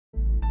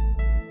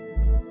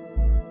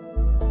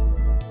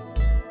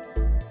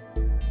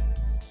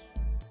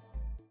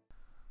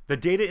The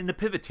data in the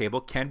pivot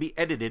table can be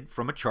edited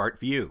from a chart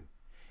view.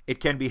 It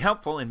can be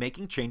helpful in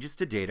making changes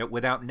to data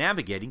without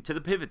navigating to the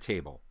pivot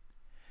table.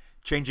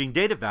 Changing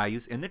data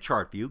values in the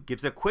chart view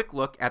gives a quick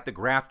look at the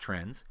graph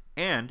trends,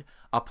 and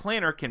a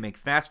planner can make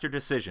faster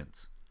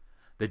decisions.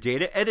 The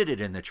data edited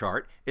in the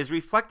chart is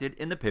reflected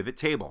in the pivot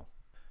table.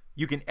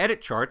 You can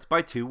edit charts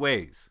by two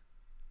ways: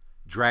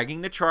 dragging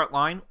the chart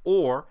line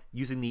or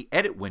using the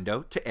edit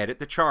window to edit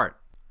the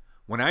chart.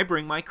 When I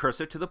bring my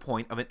cursor to the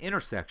point of an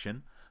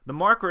intersection, the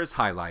marker is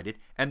highlighted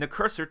and the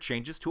cursor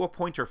changes to a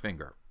pointer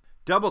finger.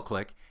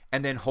 Double-click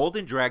and then hold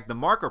and drag the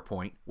marker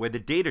point where the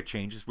data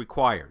change is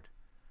required.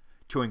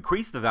 To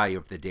increase the value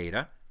of the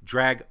data,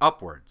 drag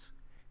upwards,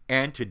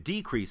 and to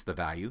decrease the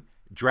value,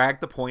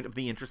 drag the point of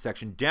the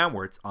intersection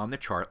downwards on the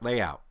chart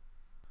layout.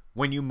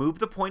 When you move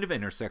the point of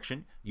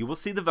intersection, you will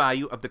see the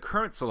value of the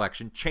current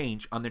selection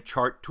change on the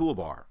chart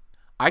toolbar.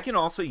 I can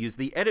also use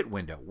the edit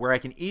window where I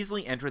can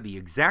easily enter the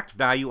exact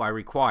value I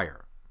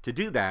require. To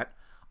do that,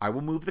 I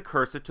will move the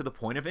cursor to the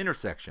point of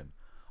intersection.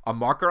 A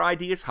marker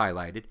ID is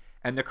highlighted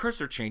and the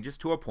cursor changes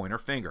to a pointer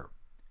finger.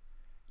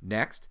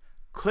 Next,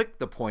 click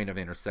the point of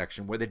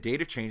intersection where the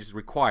data change is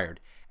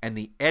required and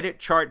the Edit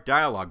Chart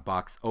dialog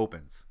box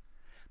opens.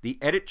 The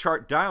Edit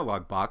Chart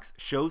dialog box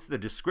shows the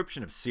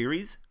description of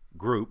series,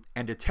 group,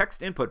 and a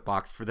text input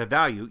box for the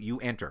value you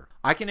enter.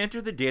 I can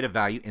enter the data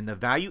value in the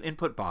value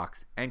input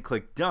box and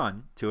click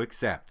Done to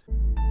accept.